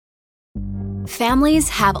Families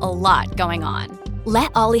have a lot going on.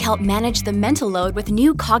 Let Ollie help manage the mental load with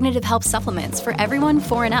new cognitive help supplements for everyone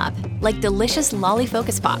 4 and up, like delicious Lolly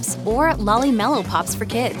Focus Pops or Lolly Mellow Pops for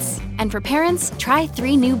kids. And for parents, try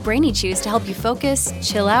 3 new Brainy Chews to help you focus,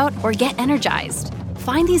 chill out, or get energized.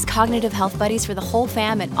 Find these cognitive health buddies for the whole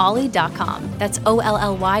fam at ollie.com. That's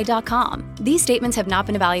OLLY.com. These statements have not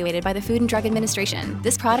been evaluated by the Food and Drug Administration.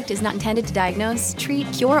 This product is not intended to diagnose, treat,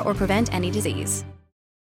 cure, or prevent any disease.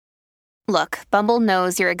 Look, Bumble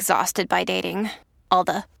knows you're exhausted by dating. All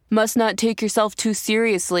the, must not take yourself too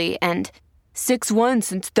seriously, and 6'1"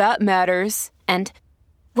 since that matters, and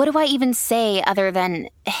what do I even say other than,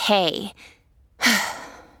 hey?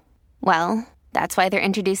 Well, that's why they're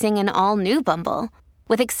introducing an all-new Bumble,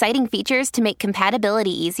 with exciting features to make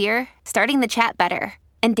compatibility easier, starting the chat better,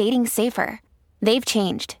 and dating safer. They've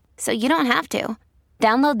changed, so you don't have to.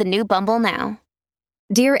 Download the new Bumble now.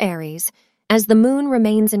 Dear Aries, as the moon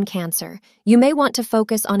remains in Cancer, you may want to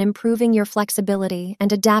focus on improving your flexibility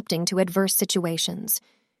and adapting to adverse situations.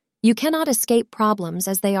 You cannot escape problems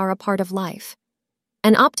as they are a part of life.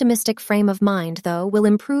 An optimistic frame of mind, though, will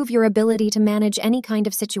improve your ability to manage any kind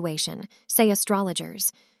of situation, say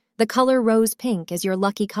astrologers. The color rose pink is your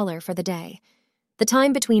lucky color for the day. The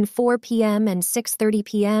time between 4 p.m. and 6:30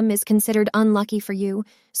 p.m. is considered unlucky for you,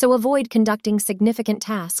 so avoid conducting significant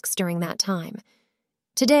tasks during that time.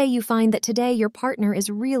 Today, you find that today your partner is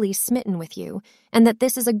really smitten with you, and that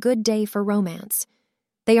this is a good day for romance.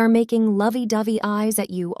 They are making lovey-dovey eyes at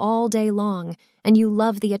you all day long, and you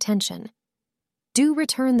love the attention. Do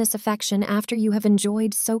return this affection after you have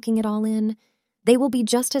enjoyed soaking it all in. They will be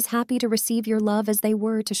just as happy to receive your love as they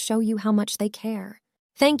were to show you how much they care.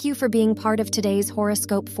 Thank you for being part of today's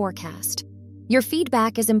horoscope forecast. Your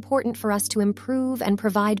feedback is important for us to improve and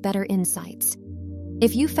provide better insights.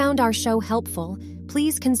 If you found our show helpful,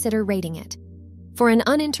 please consider rating it. For an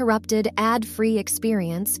uninterrupted, ad-free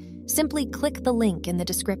experience, simply click the link in the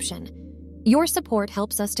description. Your support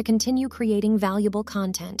helps us to continue creating valuable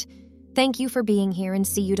content. Thank you for being here and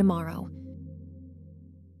see you tomorrow.